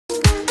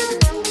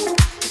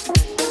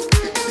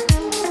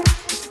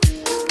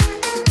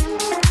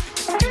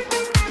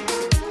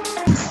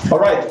All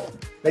right,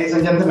 ladies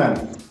and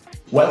gentlemen,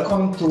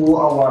 welcome to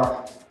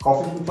our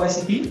Coffee with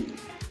YCP.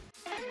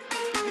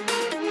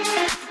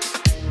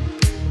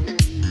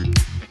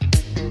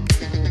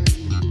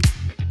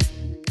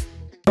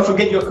 Don't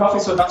forget your coffee,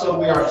 so that's why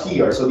we are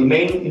here. So the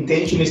main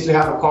intention is to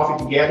have a coffee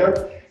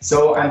together,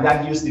 and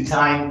then use the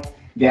time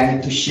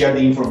then to share the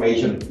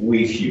information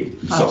with you.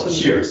 Absolutely.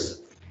 So cheers.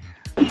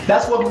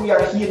 That's what we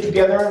are here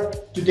together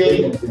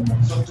today,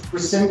 so to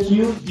present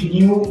you the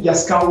new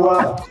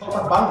Yaskawa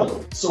Compact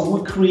Bundle. So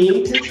we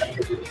created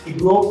a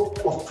group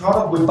of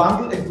product, we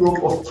bundled a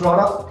group of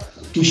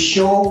product to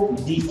show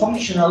the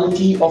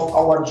functionality of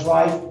our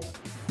drive,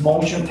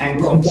 motion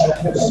and control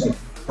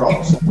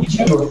products, which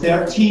are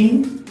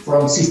 13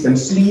 from system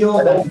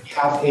Slio. Then we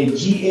have a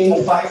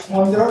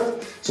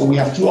GA500, so we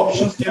have two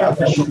options there,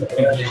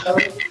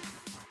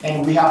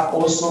 and we have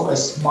also a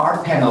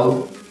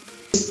smartPanel.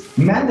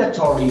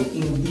 Mandatory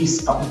in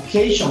this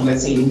application,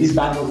 let's say in this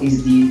bundle,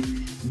 is the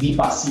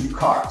Vipa SIM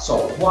card.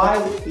 So why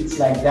it's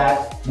like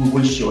that, we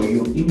will show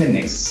you in the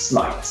next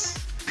slides.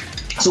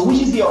 So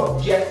which is the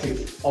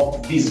objective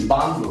of this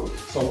bundle?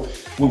 So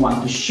we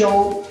want to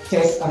show,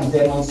 test and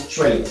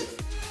demonstrate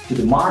to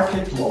the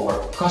market, to our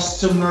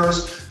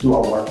customers, to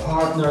our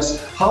partners,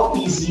 how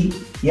easy,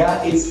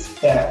 how easy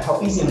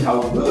and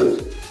how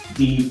good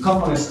the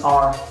components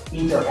are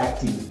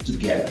interacting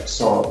together.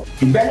 So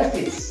the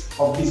benefits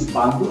of this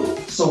bundle,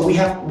 so we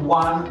have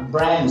one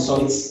brand,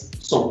 so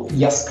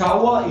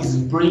Yaskawa is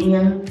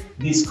bringing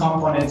these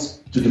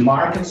components to the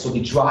market, so the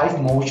drive,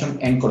 motion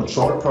and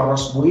control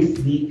products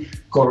with the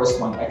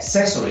corresponding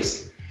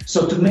accessories.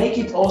 So to make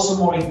it also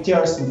more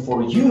interesting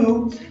for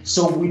you,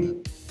 so we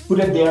put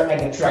it there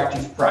at an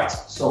attractive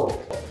price. So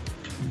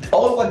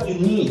all what you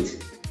need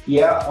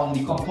on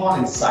the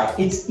component side,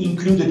 it's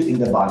included in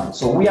the bundle.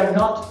 So we are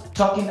not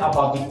talking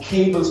about the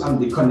cables and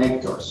the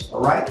connectors,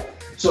 all right?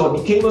 So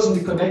the cables and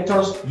the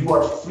connectors, you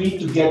are free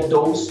to get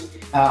those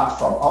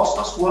from us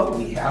as well.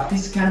 We have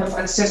these kind of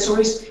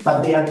accessories,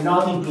 but they are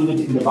not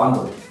included in the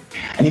bundle.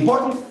 An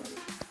important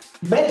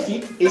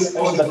benefit is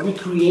also that we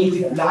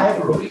created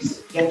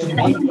libraries to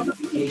make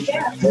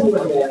modifications. You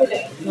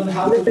don't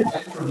have to do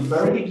that from the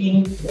very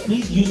beginning.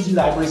 Please use the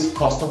libraries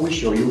because I will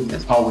show you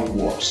how it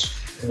works.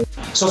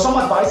 So some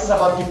advice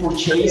about the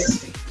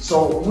purchase.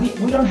 So we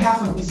don't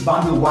have in this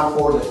bundle one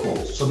order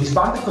code. So this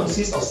bundle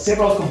consists of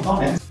several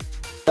components.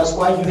 That's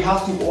why you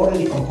have to order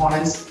the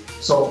components,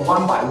 so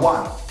one by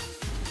one.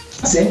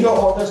 Send your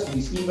orders to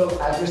this email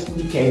address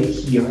indicated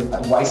here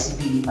at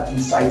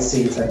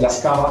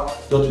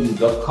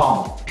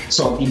ycp@insidesales@yaskawa.com.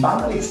 So the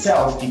bundle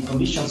itself, the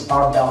conditions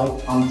are valid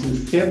until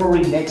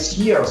February next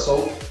year,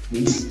 so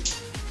please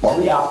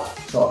hurry up.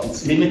 So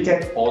it's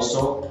limited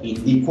also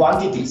in the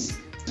quantities.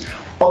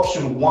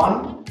 Option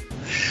 1.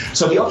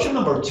 So the option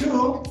number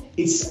 2,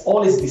 it's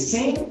always the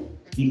same.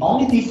 The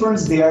only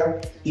difference there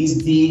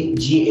is the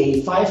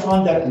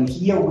GA500, and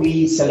here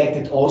we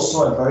selected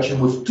also a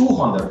version with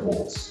 200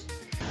 volts.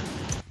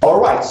 All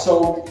right,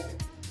 so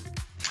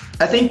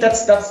I think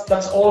that's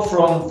all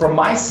from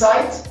my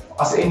side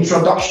as an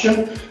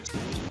introduction.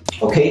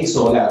 Okay,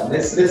 so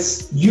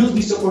let's use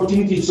this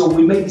opportunity. So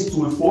we made this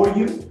tool for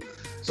you.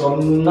 So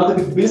not a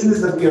big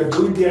business that we are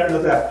doing there,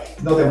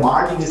 not a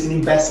margin, it's an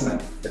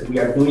investment that we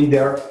are doing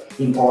there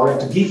in order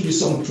to give you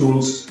some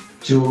tools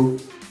to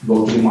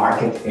go to the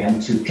market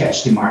and to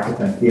catch the market,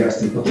 and there are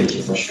still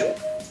potential for sure.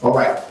 All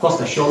right,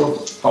 Costa, show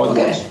how it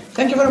works.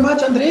 Thank you very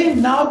much, Andre.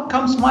 Now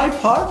comes my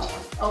part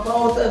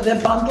about the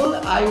bundle.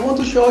 I want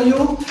to show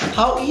you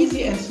how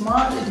easy and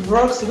smart it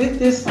works with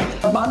this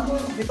bundle.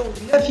 We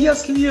have here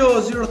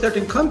Slio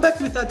 013 Compact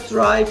with a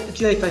drive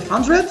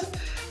GA500,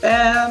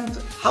 and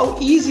how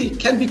easy it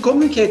can be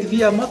communicated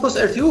via Modbus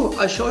R2.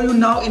 I show you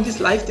now in this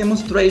live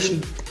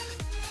demonstration.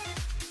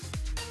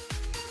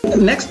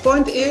 Next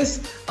point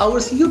is our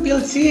Slio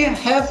PLC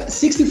have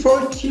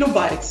 64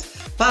 kilobytes,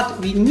 but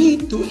we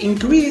need to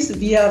increase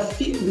via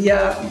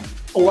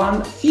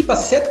one Vipa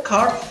set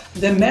card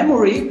the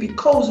memory,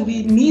 because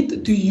we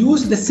need to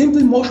use the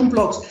simple motion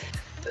blocks.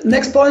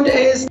 Next point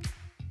is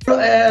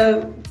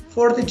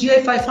for the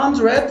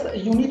GA500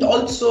 you need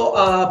also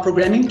a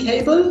programming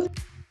cable,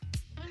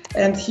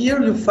 and here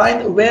you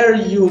find where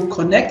you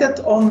connect it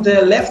on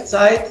the left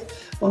side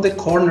on the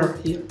corner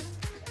here.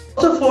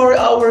 Also for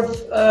our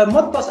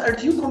Modbus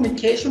R2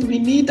 communication, we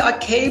need a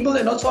cable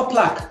and also a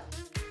plug.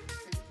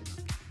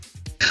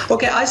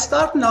 Okay, I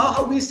start now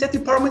how we set the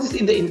parameters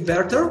in the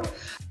inverter.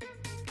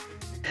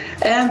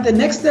 And the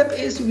next step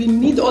is we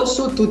need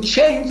also to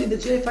change in the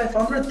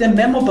GA500 the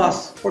memo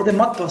bus for the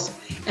Modbus.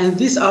 And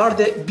these are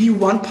the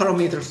B1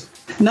 parameters.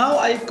 Now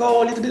I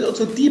go a little bit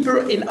also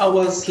deeper in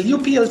our Slio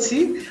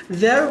PLC.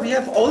 There we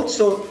have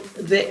also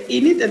the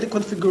init and the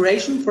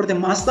configuration for the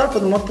master for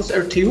the Modbus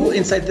R2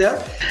 inside there.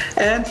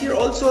 And here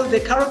also the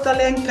character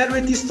length,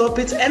 parity,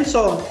 stoppage, and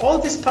so on. All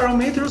these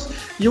parameters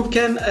you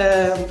can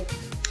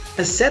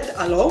set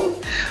alone.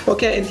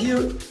 Okay, and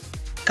here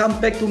come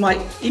back to my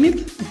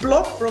init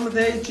block from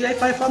the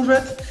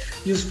GA500.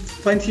 You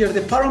find here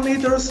the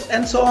parameters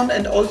and so on,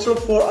 and also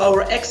for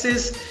our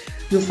axis,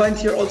 you find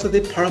here also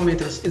the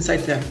parameters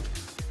inside there.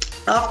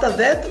 After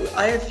that,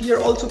 I have here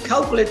also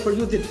calculate for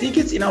you the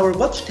digits in our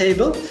watch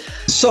table.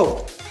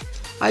 So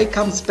I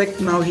come back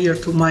now here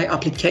to my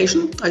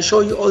application. I show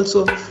you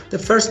also the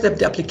first step,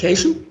 the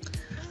application.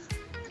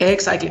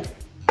 Exactly.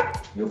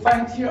 You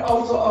find here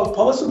also our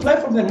power supply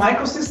from the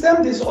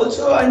microsystem. This is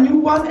also a new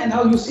one, and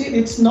how you see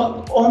it's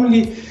not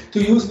only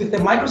to use with the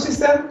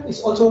microsystem,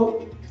 it's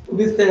also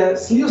with the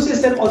Slio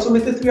system, also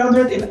with the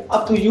 300, and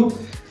up to you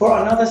for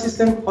another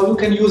system how you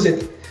can use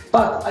it.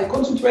 But I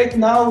concentrate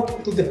now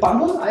to the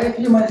bundle. I have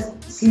here my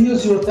Slio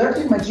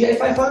 030, my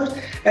GA500,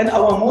 and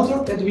our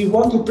motor that we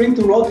want to bring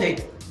to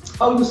rotate.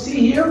 How you see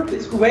here,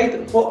 let's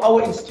wait for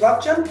our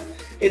instruction.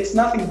 It's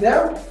nothing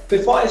there.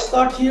 Before I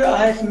start here,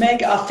 I have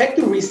make a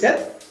factory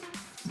reset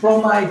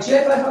from my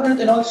GA500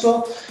 and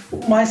also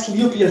my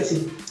Slio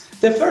PLC.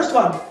 The first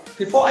one,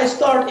 before I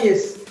start,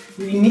 is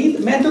we need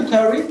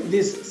mandatory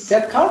this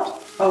set card,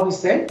 how we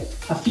say,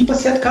 a Vipa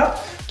set card,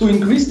 to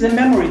increase the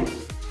memory.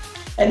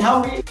 And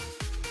how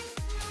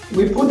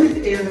we put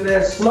it in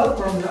the slot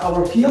from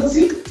our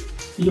PLC.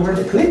 You heard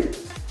the click.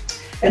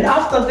 And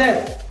after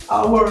that,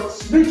 our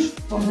switch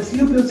from the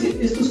Slio PLC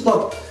is to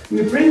stop.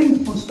 We're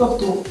bringing from stop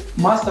to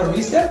master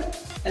reset.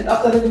 And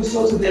after that, we see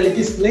also the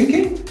LED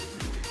blinking.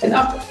 And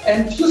after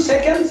few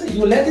seconds,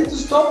 you let it to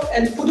stop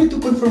and put it to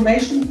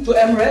confirmation to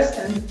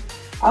MRS. And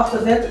after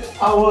that,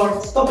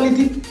 our stop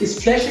LED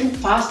is flashing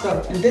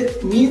faster. And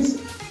that means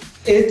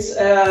it's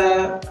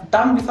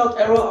done without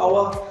error,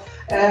 our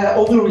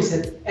auto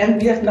reset.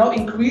 And we have now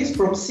increased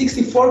from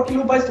 64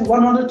 kilobytes to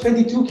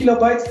 122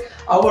 kilobytes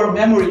our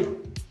memory.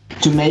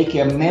 To make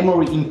a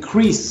memory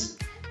increase,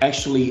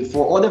 actually,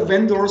 for other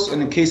vendors, in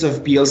the case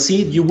of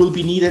PLC, you will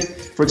be needed,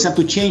 for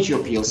example, to change your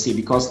PLC,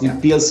 because the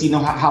PLC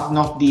have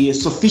not the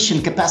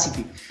sufficient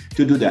capacity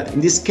to do that.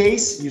 In this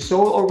case, you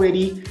saw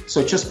already,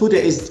 so just put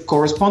the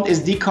correspond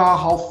SD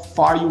card, how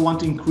far you want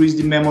to increase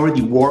the memory,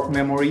 the work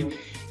memory,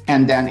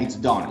 and then it's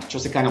done. It's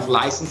just a kind of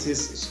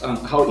licenses,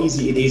 how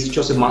easy it is,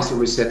 just a master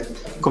reset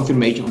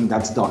confirmation, and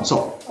that's done.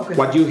 So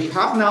what you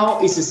have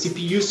now is a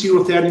CPU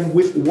 030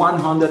 with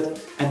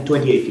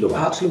 128 kilobytes.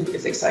 Absolutely,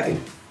 it's exciting.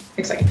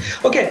 Exactly.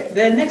 Okay,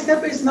 the next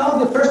step is now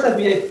the first that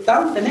we have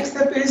done. The next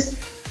step is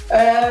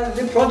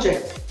the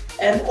project.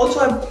 And also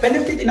a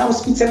benefit in our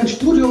Speed 7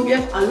 Studio, we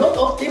have a lot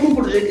of demo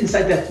projects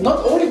inside that.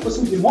 Not only for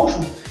simply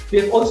motion, we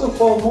have also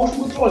for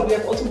motion control, we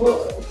have also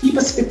for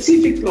Vipa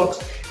specific blocks,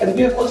 and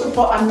we have also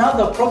for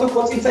another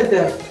protocols inside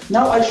there.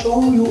 Now I show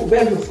you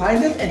where you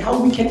find it and how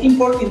we can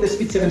import in the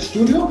Speed 7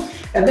 Studio,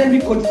 and then we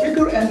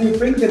configure and we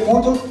bring the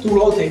motor to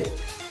rotate.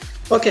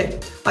 Okay,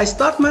 I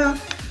start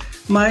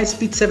my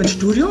Speed 7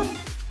 Studio.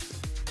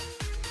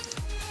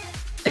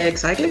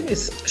 Exactly,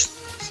 it's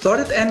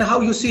started, and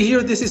how you see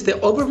here, this is the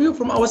overview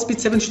from our Speed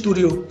 7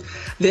 Studio.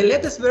 The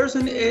latest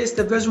version is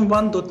the version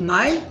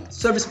 1.9,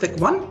 Service Pack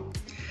 1.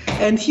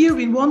 And here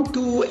we want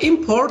to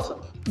import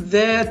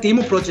the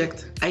demo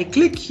project. I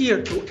click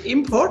here to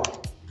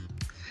import,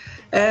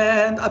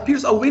 and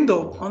appears a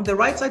window. On the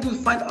right side, you'll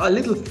find a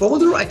little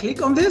folder. I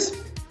click on this.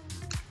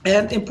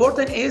 And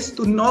important is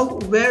to know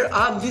where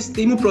are this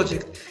demo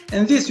project.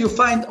 And this you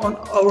find on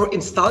our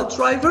install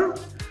driver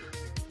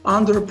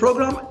under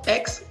program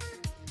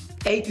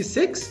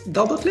x86,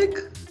 double click,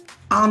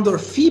 under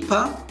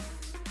Vipa,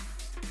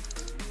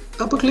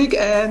 double click,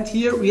 and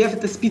here we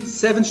have the Speed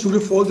 7 Studio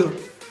folder.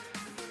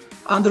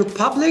 Under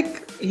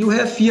public, you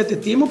have here the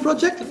demo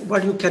project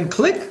where you can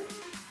click.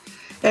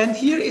 And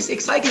here is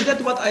exactly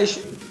that what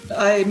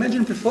I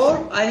mentioned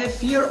before. I have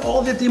here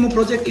all the demo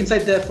project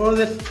inside there for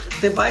the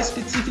device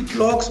specific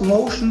blocks,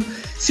 motion,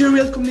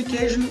 serial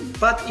communication,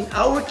 but in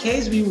our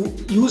case we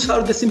use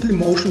the simply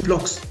motion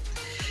blocks.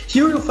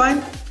 Here you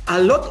find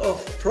a lot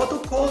of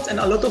protocols and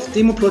a lot of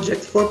demo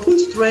projects for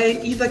pulse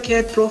train,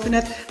 EtherCAT,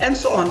 Profinet, and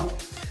so on.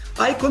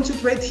 I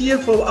concentrate here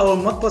for our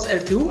Modbus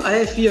L2. I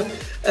have here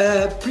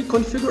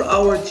pre-configure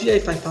our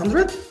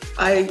GA500.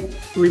 I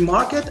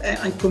remark it and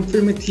I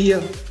confirm it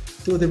here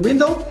to the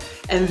window,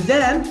 and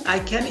then I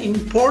can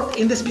import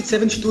in the Speed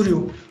 7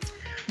 Studio.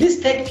 This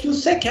takes a few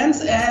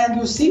seconds, and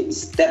you see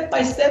step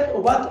by step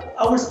what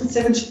our Speed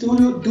 7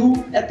 Studio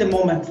do at the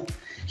moment.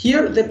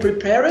 Here the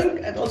preparing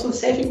and also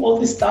saving all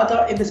this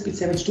data in the Speed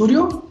 7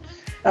 Studio.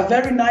 A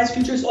very nice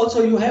feature is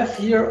also you have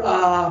here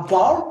a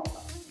bar.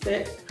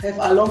 They have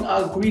along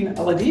a green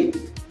LED.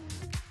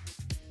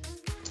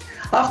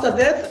 After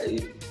that,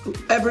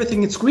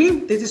 everything is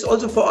green. This is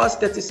also for us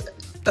that is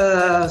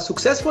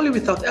successfully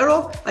without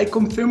error. I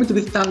confirm it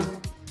with done.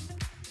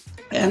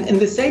 And in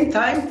the same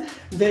time,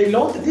 they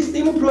load this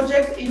demo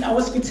project in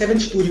our Speed 7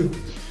 Studio.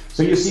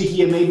 So you see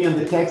here maybe on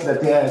the text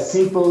that there is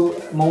simple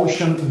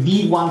motion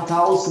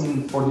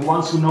V1000. For the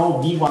ones who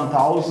know,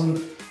 V1000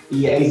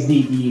 is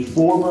the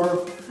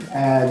former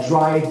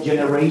drive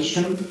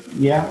generation,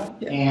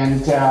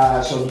 and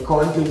so the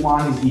current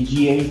one is the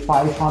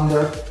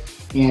GA500,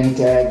 and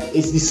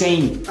it's the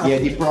same.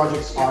 The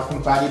projects are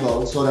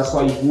compatible, so that's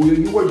why if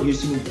you were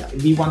using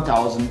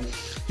V1000,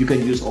 you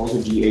can use also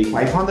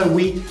GA500.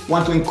 We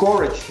want to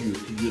encourage you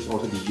to use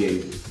also the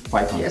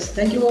GA500. Yes,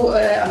 thank you,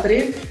 Andre.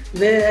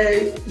 The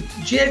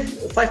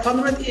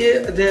GA500,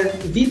 the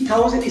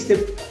V1000 is the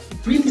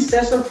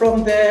predecessor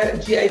from the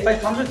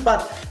GA500, but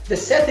the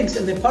settings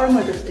and the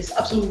parameters is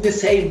absolutely the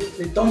same.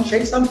 They don't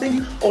change something,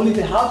 only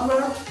the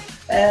hardware,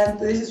 and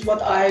this is what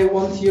I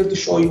want here to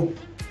show you.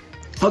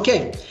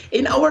 Okay,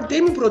 in our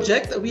demo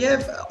project, we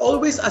have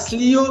always a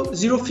Slio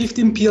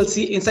 015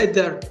 PLC inside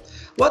there.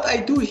 What I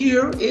do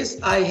here is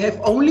I have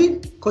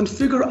only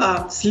configure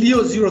a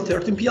Slio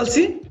 013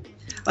 PLC.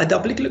 I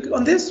double click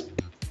on this.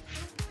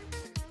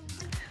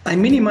 I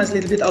minimize a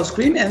little bit our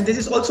screen, and this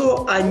is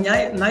also a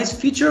nice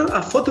feature,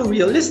 a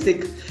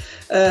photorealistic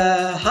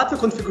hardware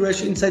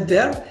configuration inside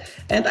there.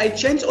 And I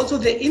change also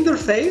the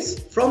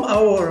interface from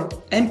our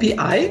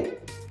MPI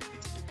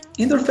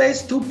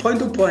interface to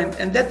point-to-point,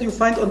 and that you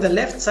find on the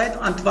left side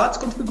advanced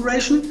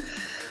configuration.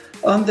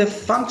 On the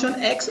function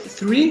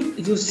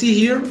X3, you see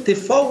here the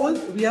forward,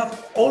 we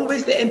have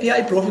always the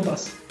MPI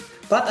Profibus,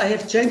 but I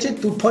have changed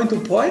it to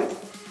point-to-point,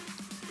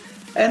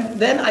 and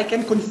then I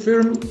can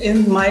confirm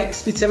in my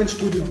Speed 7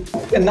 Studio.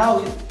 And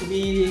now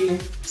we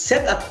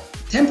set a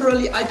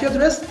temporary IP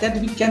address that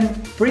we can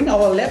bring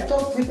our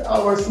laptop with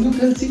our Slio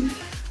PLC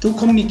to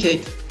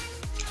communicate.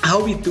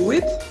 How we do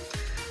it?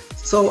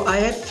 So I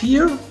have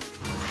here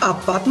a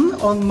button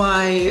on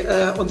my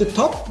on the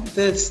top,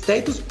 the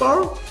status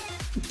bar,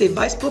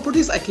 device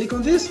properties. I click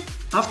on this.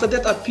 After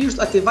that appears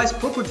a device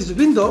properties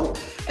window,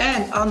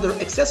 and under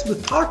accessible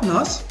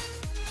partners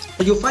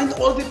you find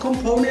all the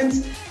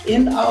components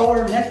in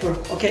our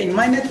network. Okay, in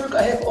my network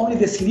I have only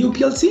the Slio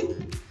PLC,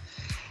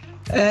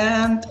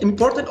 and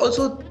important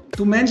also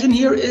to mention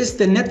here is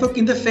the network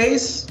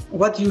interface,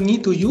 what you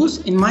need to use.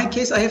 In my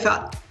case I have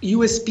a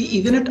USB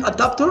Ethernet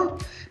adapter.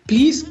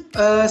 Please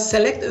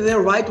select the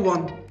right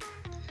one.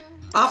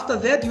 After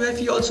that, you have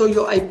here also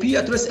your IP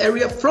address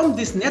area from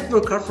this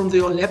network card from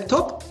your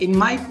laptop. In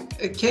my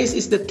case,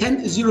 it's the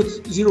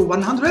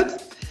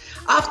 10.0.0.100.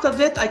 After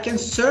that, I can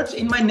search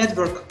in my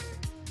network.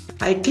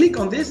 I click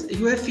on this.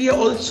 You have here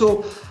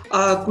also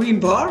a green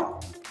bar.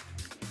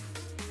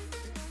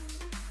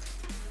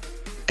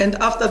 And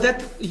after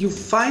that, you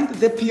find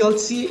the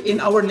PLC in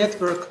our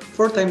network,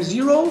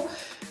 4x0.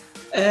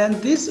 And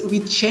this, we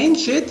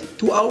change it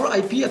to our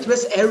IP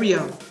address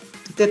area.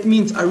 That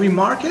means I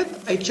remark it,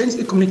 I change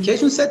the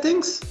communication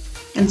settings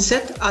and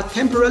set a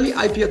temporary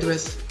IP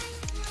address.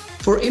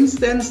 For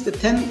instance, the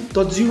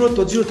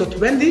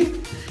 10.0.0.20,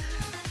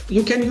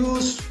 you can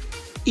use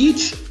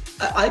each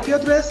IP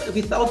address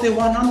without the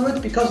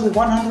 100 because the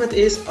 100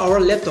 is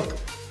our laptop.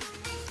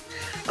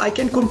 I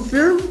can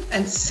confirm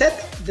and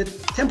set the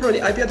temporary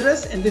IP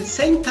address, and at the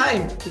same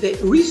time they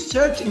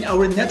research in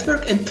our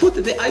network and put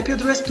the IP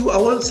address to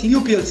our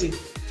Slio PLC.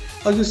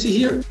 As you see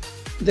here,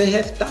 they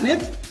have done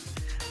it.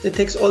 It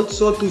takes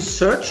also to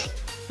search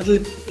a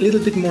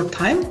little bit more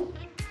time.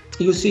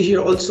 You see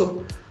here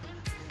also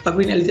a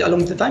green LED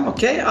along the time.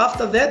 Okay,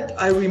 after that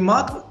I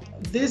remark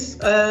this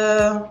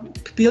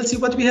PLC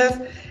what we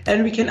have,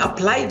 and we can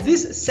apply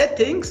these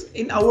settings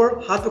in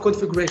our hardware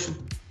configuration.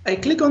 I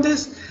click on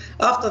this.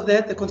 After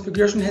that the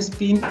configuration has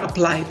been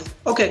applied.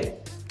 Okay,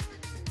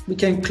 we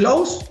can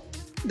close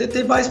the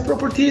device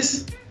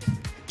properties,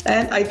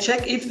 and I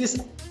check if this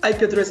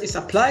IP address is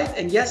applied,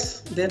 and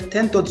yes, the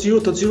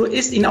 10.0.0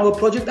 is in our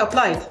project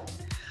applied.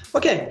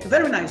 Okay,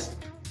 very nice.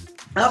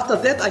 After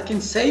that I can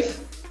save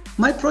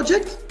my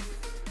project.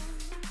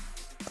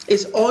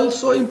 It's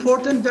also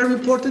important, very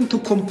important, to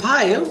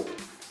compile.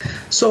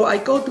 So I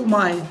go to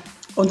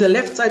on the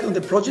left side on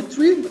the project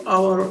tree,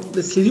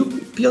 the Slio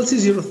PLC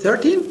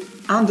 013,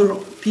 under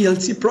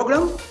PLC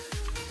program,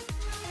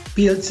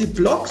 PLC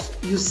blocks.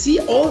 You see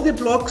all the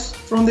blocks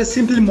from the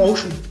Simple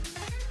Motion.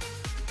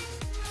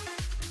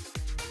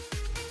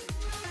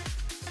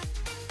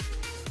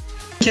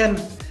 Can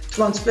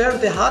transfer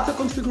the hardware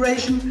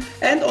configuration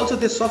and also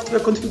the software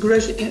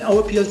configuration in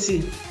our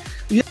PLC.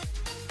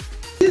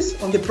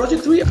 On the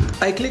project tree,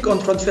 I click on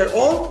transfer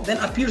all, then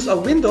appears a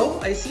window.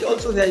 I see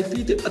also the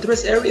IP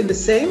address area in the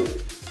same.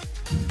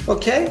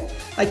 Okay,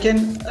 I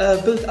can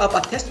build up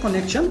a test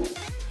connection,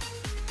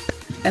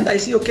 and I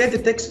see okay, the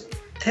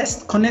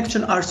test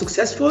connection are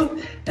successful,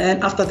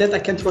 and after that I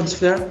can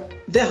transfer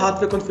the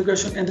hardware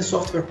configuration and the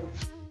software.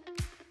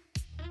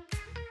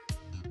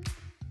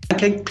 I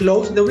can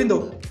close the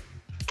window.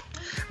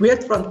 We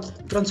have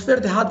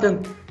transferred the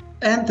hardware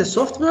and the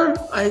software.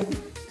 I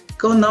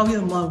go now here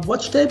in my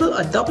watch table.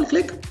 I double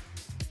click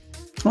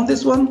on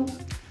this one.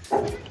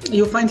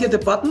 You find here the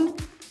button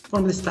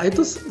from the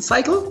status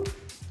cycle.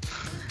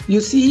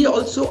 You see here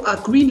also a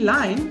green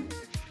line.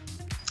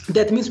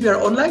 That means we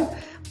are online.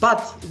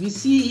 But we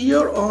see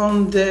here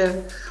on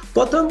the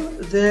bottom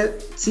the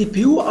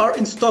CPU are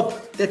in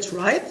stop. That's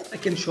right. I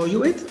can show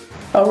you it.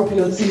 Our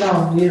PLC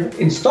now here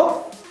in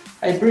stop.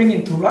 I bring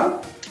it to run.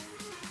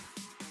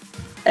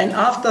 And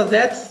after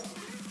that,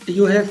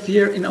 you have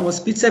here in our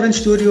Speed 7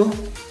 Studio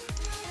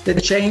the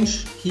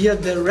change here,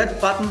 the red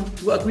button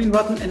to a green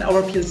button, and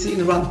our PLC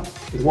in run.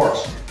 It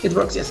works. It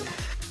works, yes.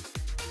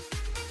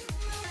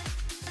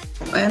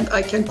 and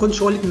I can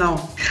control it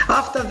now.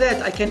 After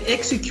that, I can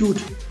execute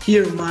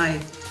here my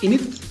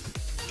init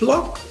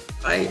block.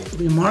 I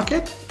remark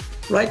it,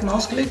 right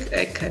mouse click,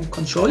 I can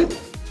control it.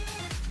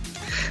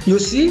 You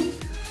see,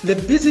 the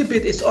busy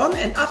bit is on,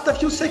 and after a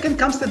few seconds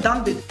comes the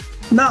done bit.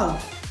 Now,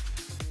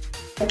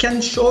 I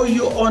can show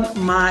you on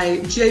my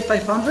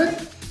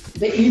GA500,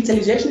 the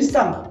initialization is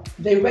done.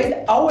 They wait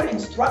our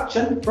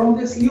instruction from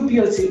the Slio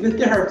PLC with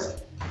the hertz.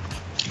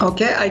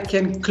 Okay, I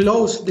can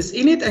close this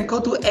init and go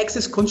to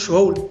access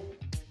control.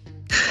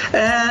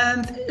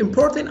 And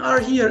important are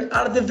here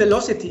are the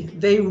velocity.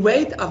 They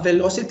wait a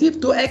velocity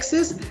to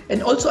access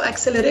and also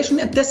acceleration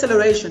and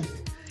deceleration.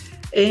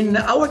 In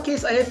our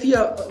case, I have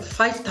here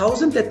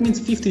 5000, that means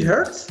 50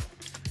 hertz.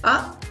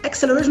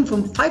 Acceleration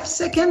from 5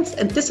 seconds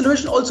and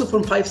deceleration also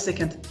from 5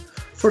 seconds.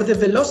 For the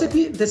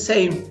velocity, the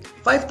same,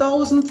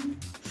 5000,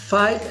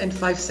 5 and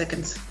 5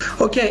 seconds.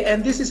 Okay,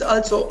 and this is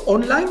also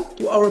online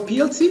to our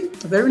PLC,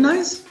 very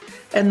nice.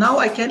 And now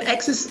I can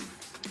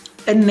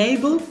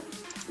enable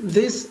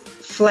this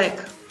flag.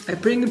 I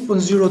bring it from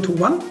 0 to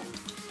 1.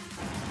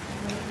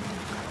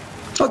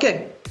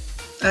 Okay,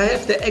 I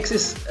have the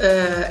access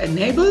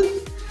enabled,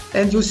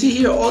 and you see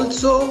here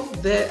also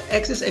the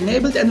access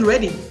enabled and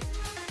ready.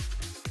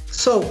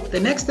 So the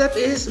next step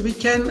is we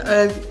can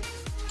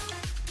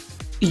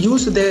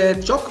use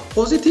the jog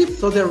positive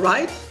for the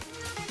right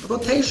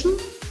rotation,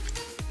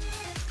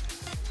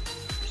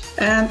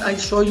 and I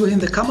show you in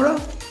the camera.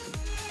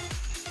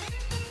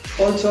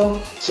 Also,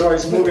 so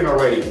it's moving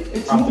already.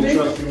 It's after moving,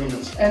 12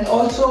 minutes. And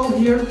also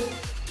here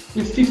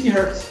with 50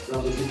 hertz.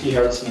 After 50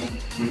 hertz.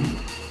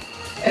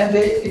 Mm-hmm. And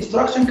the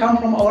instruction comes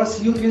from our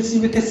Slio PLC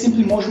with the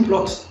simple motion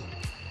blocks.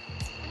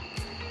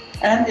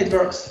 And it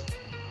works.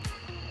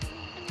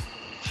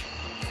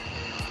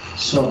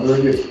 So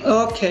very good.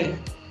 Okay,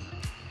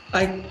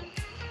 I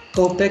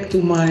go back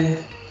to my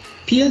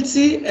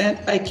PLC and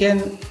I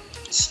can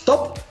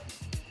stop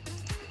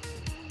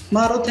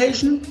my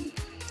rotation.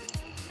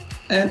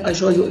 And I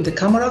show you in the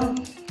camera.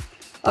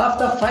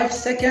 After 5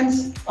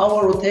 seconds,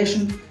 our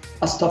rotation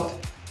has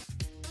stopped.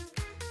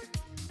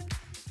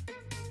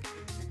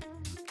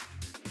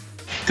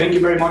 Thank you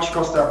very much,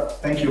 Costa.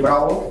 Thank you,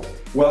 bravo.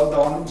 Well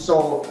done.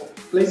 So,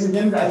 ladies and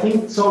gentlemen, I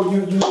think so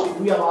you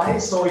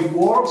realize so it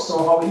works, so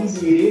how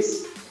easy it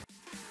is.